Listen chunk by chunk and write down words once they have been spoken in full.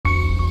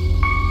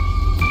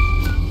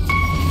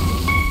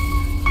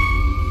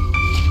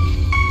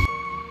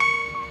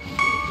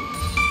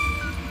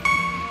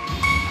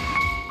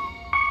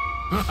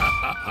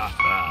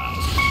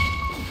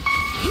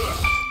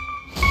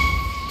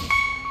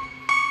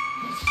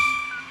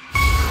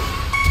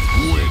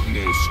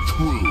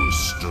True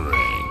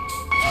strength.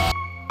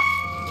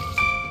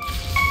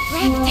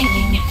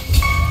 Breathtaking.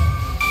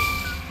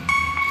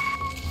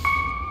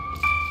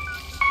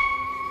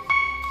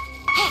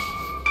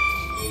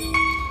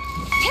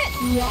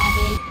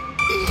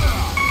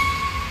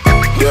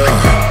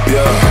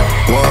 Yeah,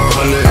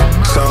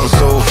 100 sounds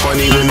so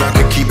funny when I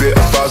could keep it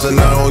 1,000.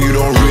 I know you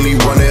don't really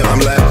want it. I'm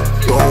like,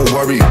 don't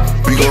worry,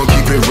 we gon'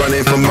 keep it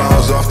running for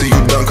miles after you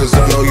done, cause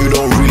I know you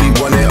don't really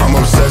want it. I'm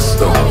obsessed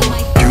though,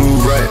 you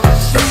right,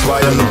 that's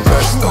why I'm the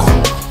best though.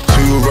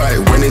 Too right,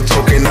 when they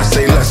talking I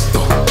say less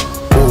though.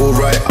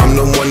 Alright, I'm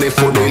the one they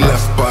thought they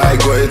left, but I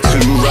got it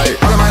too right.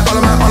 All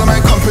of my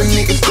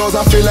company is girls,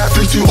 I feel like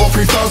 3,200 or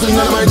 3,000.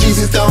 None of my G's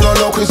is down or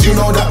low, cause you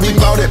know that we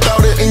bout it.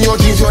 In your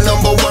jeans, you're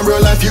number one,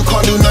 real life, you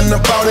can't do nothing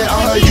about it.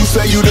 I heard you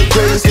say you the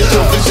greatest, yet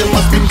your vision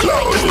must be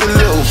closed. Just a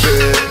little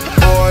bit,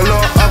 or a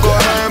lot, I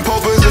got her in pole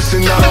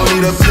position, I don't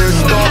need a pit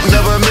stop.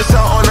 Never miss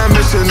out on a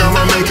mission,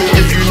 I'ma make it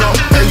if you know.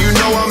 And you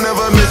know I'm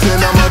never missing,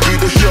 I'ma beat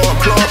the shot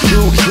clock.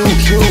 Shoot.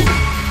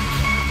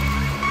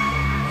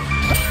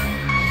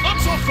 Not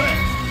so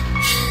fast.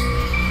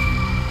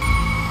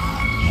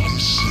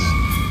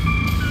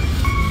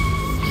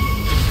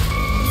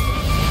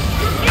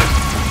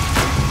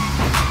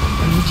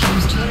 Blue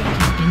team's turret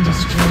has been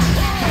destroyed.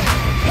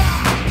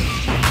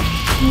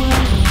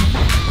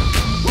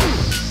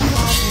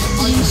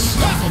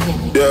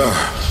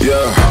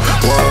 Yeah,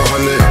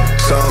 100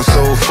 sounds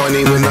so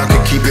funny when I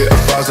could keep it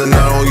 1,000. I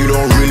know you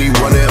don't really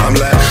want it. I'm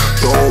like,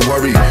 don't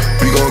worry,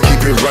 we gon'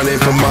 keep it running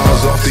for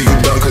miles after you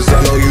done, cause I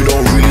know you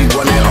don't really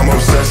want it. I'm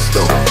obsessed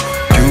though,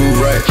 you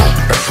right,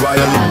 that's why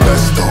I'm the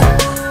best though.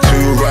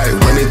 Too right,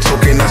 when they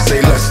talking I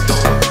say less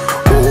though.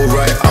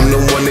 Alright, I'm the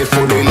one they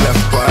thought they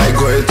left, but I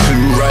got it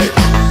too right.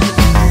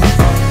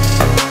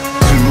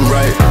 Too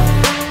right.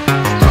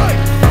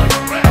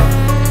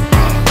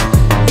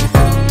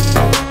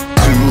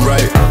 Too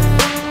right.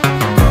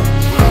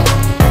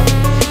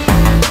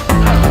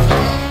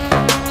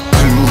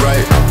 Too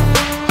right.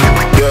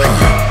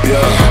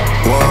 Yeah,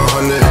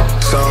 100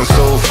 sounds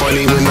so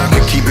funny when I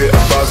could keep it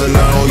 1,000. I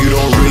know you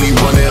don't really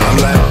want it. I'm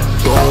like,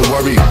 don't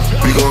worry,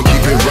 we gon'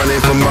 keep it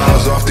running for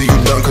miles after you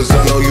done, cause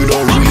I know you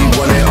don't really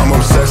want it. I'm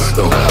obsessed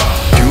though,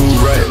 you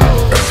right,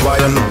 that's why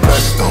I'm the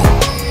best though.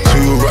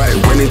 Too right,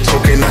 when they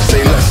talking I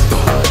say less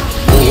though.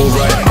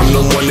 Alright, I'm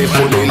the one they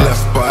thought they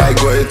left, but I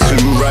got it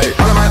too right.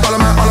 All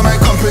of my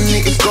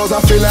company is girls, I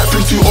feel like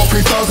 3,200 or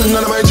 3,000.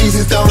 None of my G's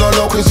is down or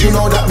low, cause you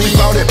know that we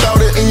bout it.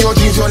 In your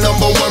jeans, you're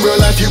number one, real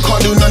life, you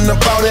can't do nothing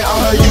about it. I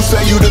heard you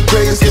say you the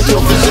greatest, yet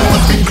your vision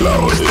must be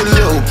closed. Just a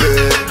little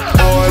bit,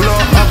 or a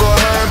lot, I got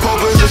her in pole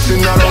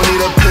position, I don't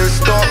need a pit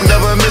stop.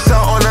 Never miss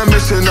out on a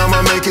mission, I'ma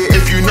make it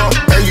if you know.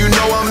 And you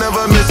know I'm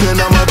never missing,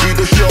 I'ma beat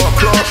the shot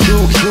clock.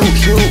 Shoot.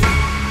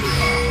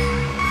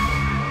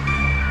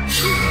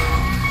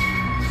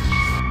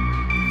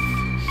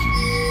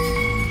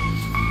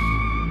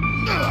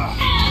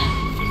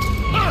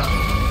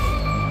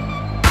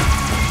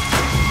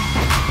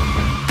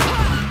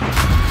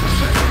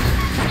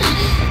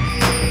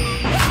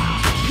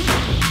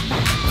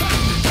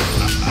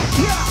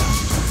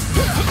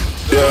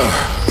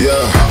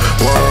 Yeah,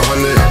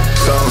 100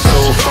 sounds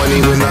so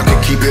funny when I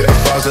could keep it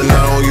 1,000. I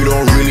know you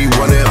don't really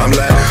want it. I'm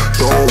like,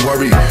 don't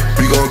worry,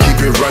 we gon' keep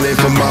it running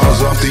for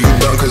miles after you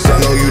done, cause I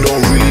know you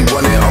don't really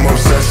want it. I'm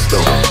obsessed though,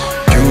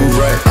 you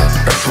right,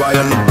 that's why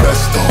I'm the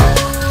best though.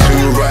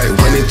 Too right,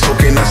 when they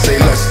talking I say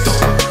less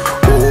though.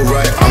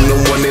 Alright, I'm the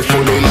one they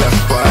thought they left,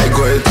 but I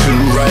got it too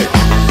right.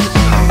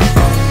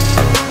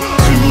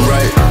 Too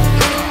right.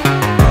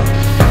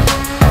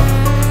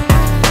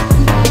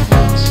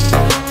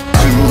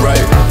 Too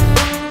right.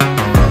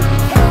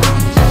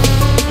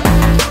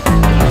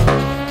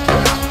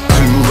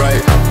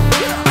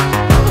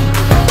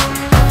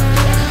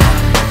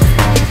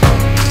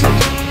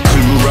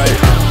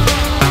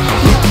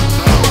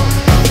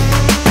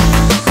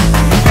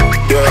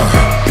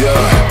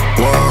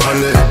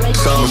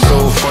 Sounds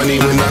so funny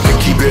when I can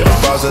keep it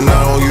 1,000. I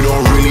know you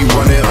don't really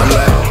want it. I'm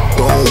like,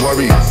 don't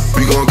worry,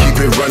 we gon'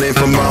 keep it running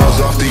for miles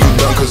after you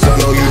done, cause I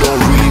know you don't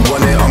really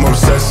want it. I'm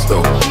obsessed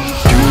though,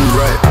 you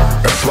right,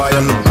 that's why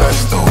I'm the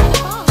best though.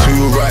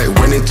 Too right,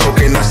 when they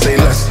talking I say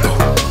less though.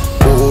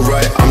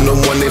 Alright, I'm the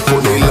one they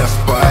thought they left,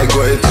 but I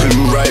got it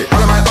too right.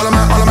 All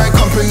of my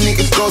company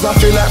is girls, I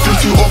feel like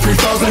 3,200 or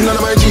 3,000. None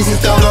of my G's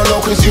is down or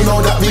low, cause you know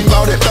that we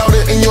bout it.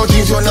 In your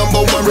jeans, you're number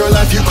one, real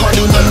life, you can't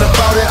do nothing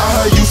about it. I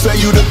heard you say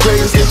you the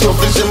greatest, yet your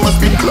vision must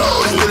be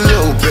closed. Just a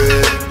little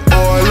bit,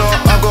 or a lot,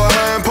 I got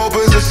her in pole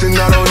position,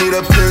 I don't need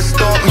a pit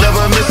stop.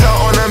 Never miss out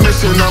on a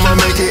mission, I'ma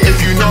make it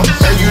if you know.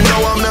 And you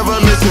know I'm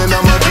never missing,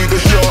 I'ma beat the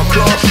shot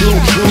clock. Shoot.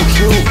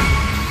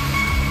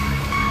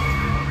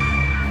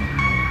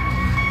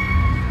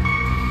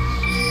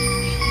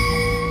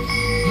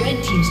 Red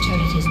team's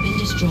turret has been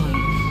destroyed.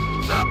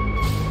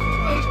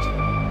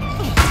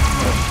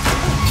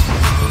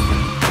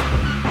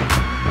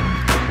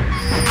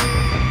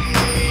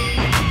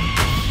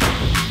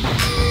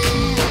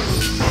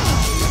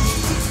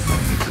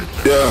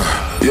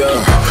 Yeah,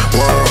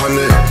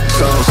 100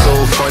 sounds so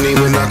funny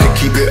when I could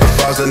keep it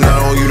 1,000. I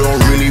know you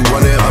don't really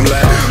want it. I'm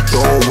like,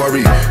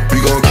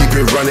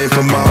 running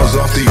for miles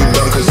after you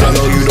done, cause I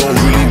know you don't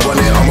really want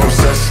it. I'm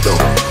obsessed though.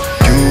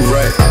 You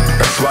right,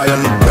 that's why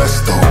I'm the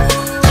best though.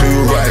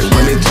 Too right,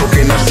 when they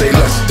talking I say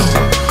less though.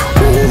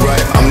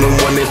 Alright, I'm the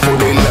one they thought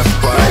they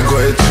left, but I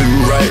got it too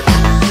right.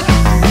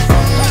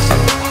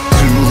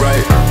 Too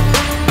right.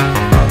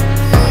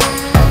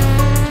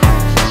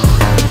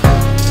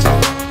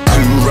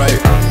 Too right.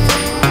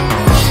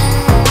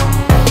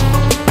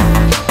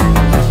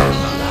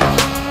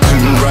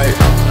 Too right.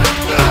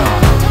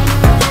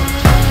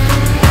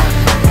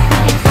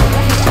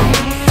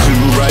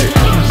 Too right.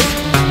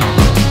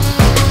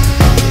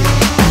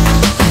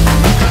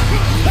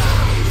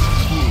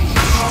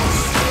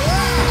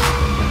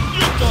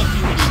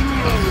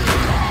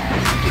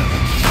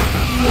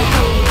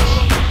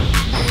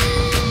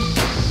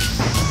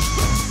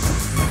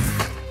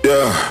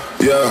 Yeah,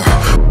 yeah.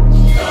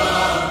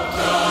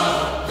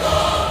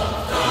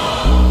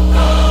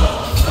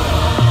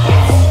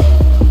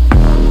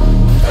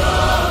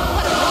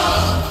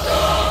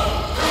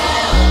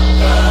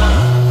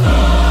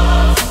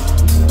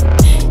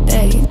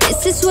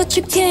 This is what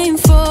you came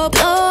for.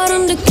 Blow out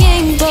on the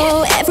game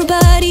bowl.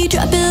 Everybody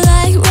drop it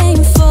like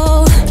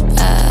rainfall.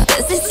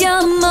 This is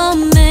your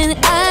moment.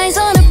 Eyes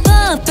on a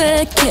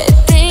puppet. Can't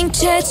think,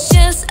 church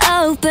just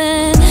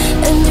open.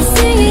 And you're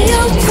singing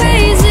your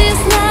praises,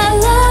 la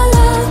la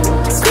la.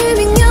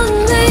 Screaming your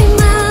name,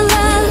 la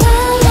la la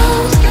la.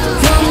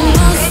 One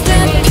more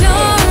step,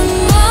 you're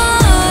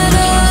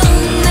immortal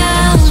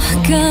now.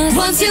 'Cause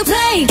once you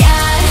play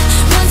God,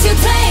 once you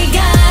play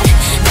God,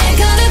 they're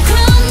gonna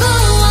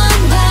crumble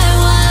one by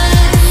one.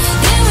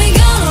 Then we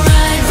gonna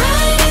ride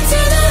right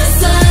into the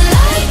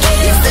sunlight.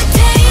 It's the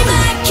day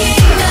my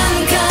kingdom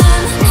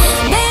come.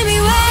 Baby,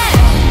 where?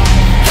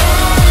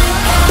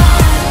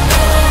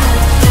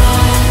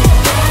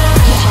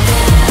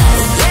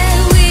 Yeah,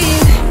 we.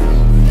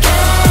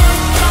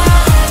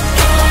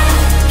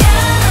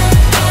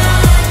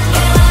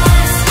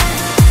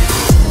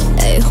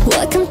 Hey,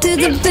 welcome to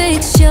the big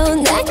show.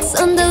 Next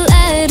on the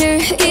ladder,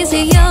 is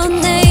it your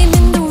name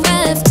in the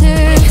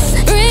rafters?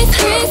 Breathe,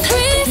 breathe,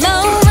 breathe.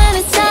 Moment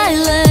of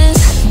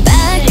silence.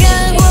 Bad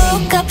guy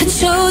woke up and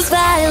chose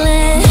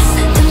violence.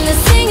 And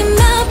they're singing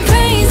my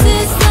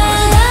praises, la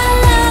la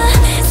la.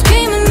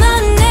 Screaming my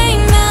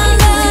name out,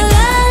 la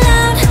la la.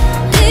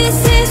 This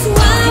is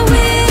why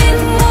we're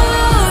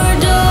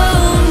immortal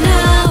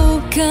now.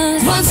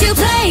 'Cause once you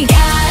play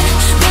God,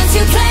 once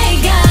you play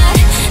God,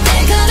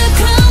 they're gonna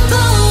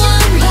crumble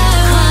one by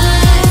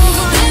one.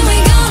 Then we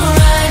gonna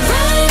ride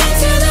right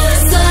into the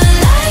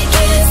sunlight.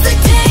 It's the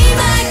day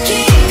my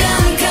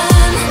kingdom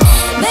come.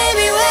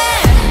 Baby,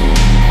 where?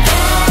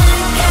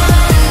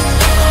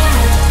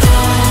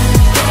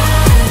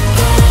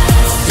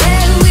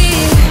 Yeah, we.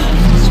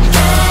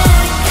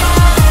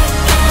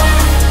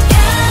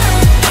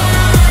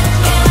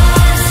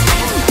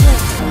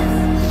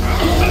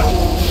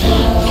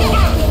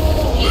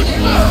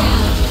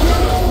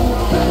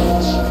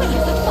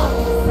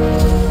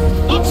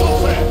 Not so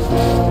fast.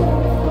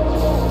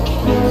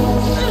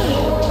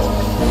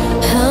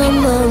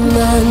 I'm on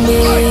my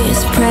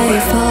knees, pray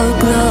for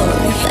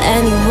glory.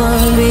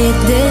 Anyone read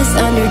this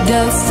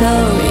underdog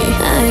story?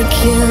 I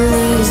can't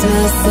lose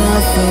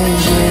myself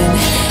again.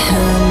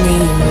 Help me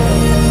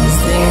lose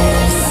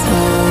this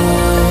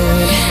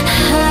sword.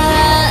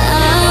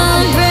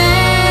 I'm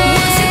brave.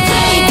 Once you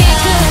play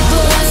God,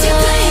 once you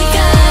play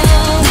God,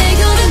 they're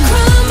gonna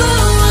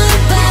crumble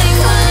one by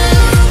one.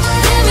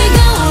 Then we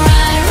gonna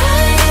ride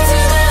right into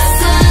the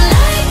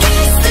sunlight.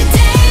 It's the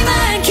day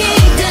my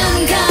kingdom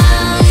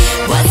come.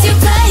 Once you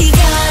play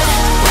God,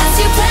 once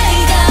you play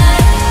God,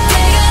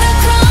 they're gonna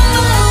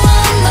crumble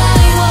one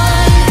by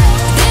one.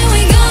 Then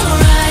we gonna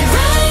ride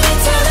right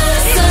into the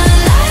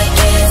sunlight.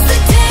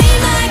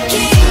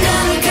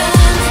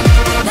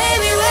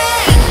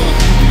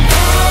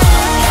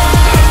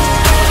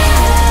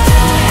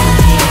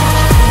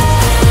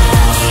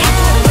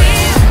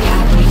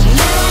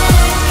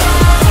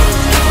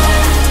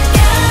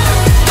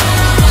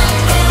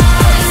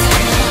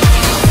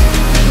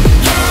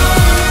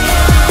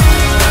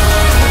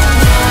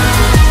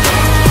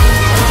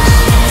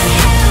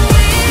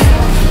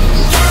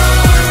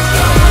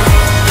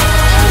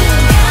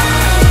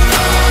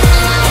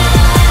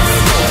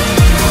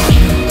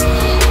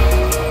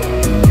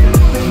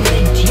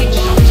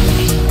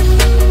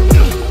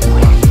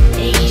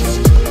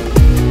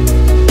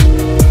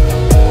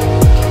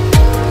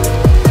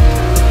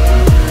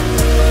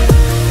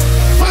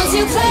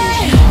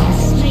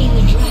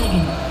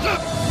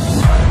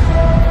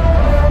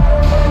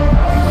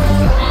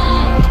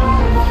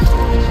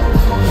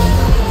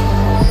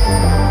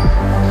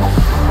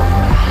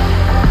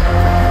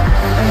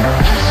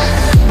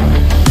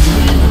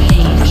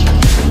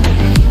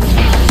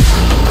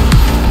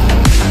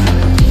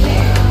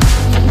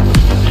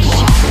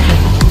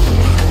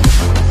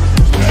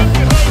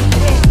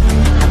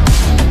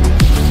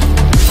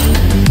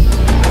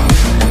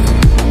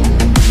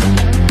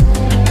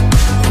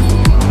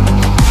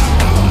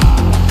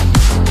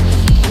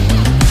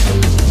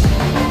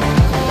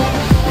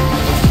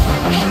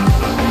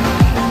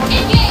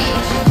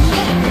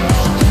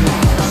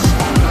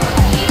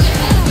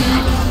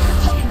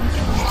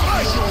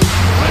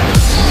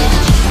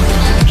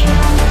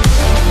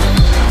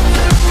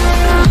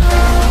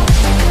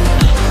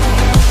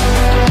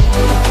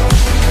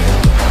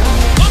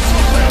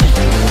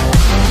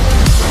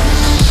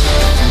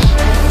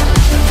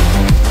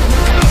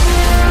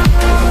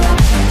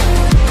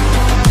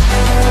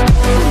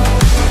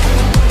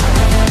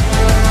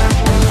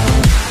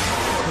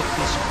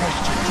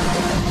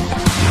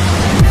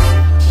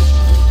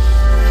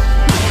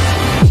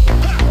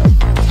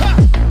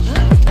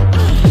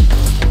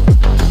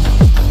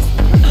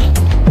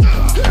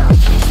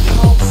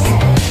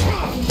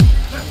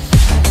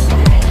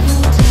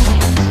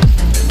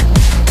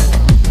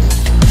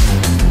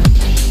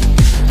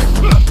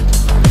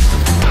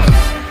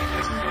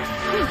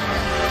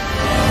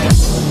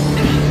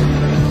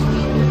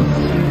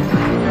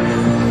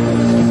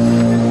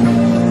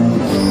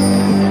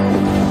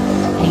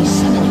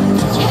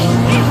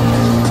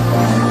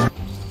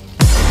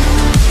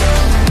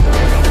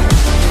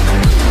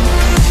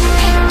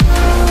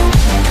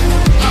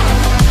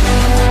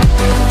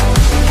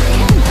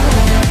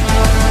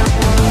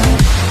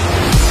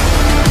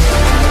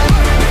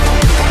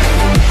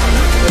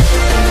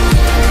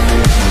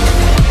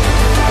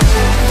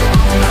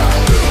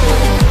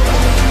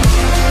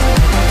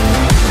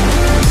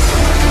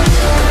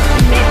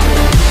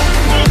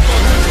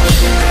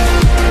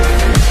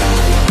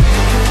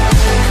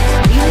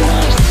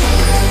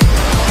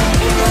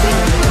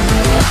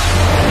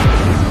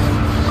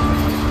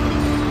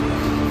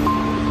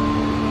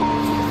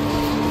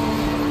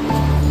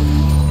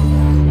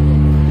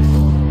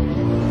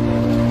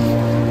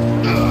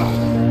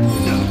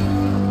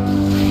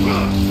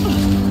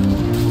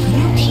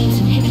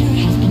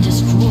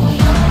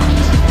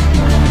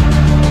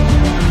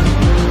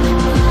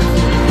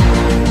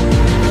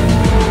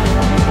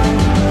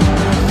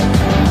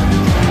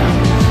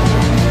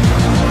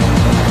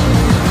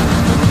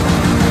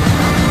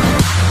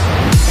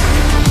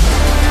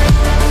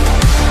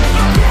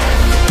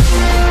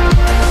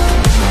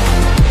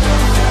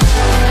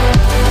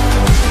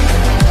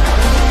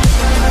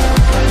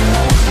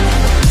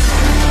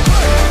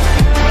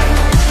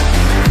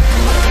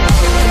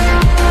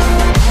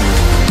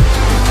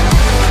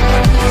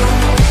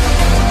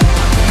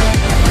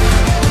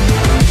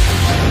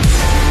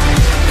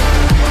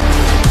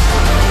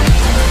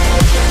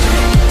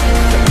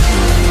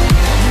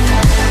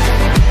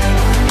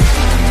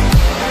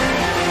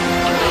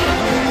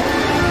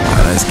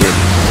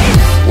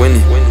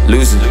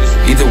 losing,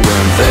 either way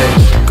I'm there.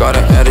 Got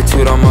an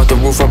attitude, I'm off the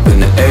roof, up in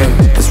the air.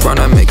 Let's run,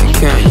 I make it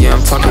count, yeah,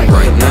 I'm talking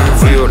right now.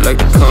 Feel like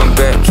the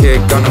comeback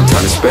kid, got no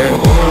time to spare.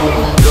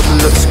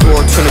 Double up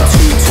score, turn it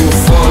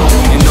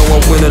 2-4. You know I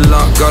win a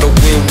lot, gotta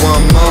win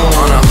one more.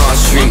 On a hot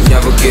street,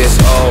 never gets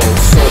old.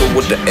 Soda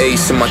with the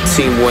ace and my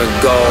team went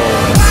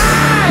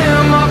gold.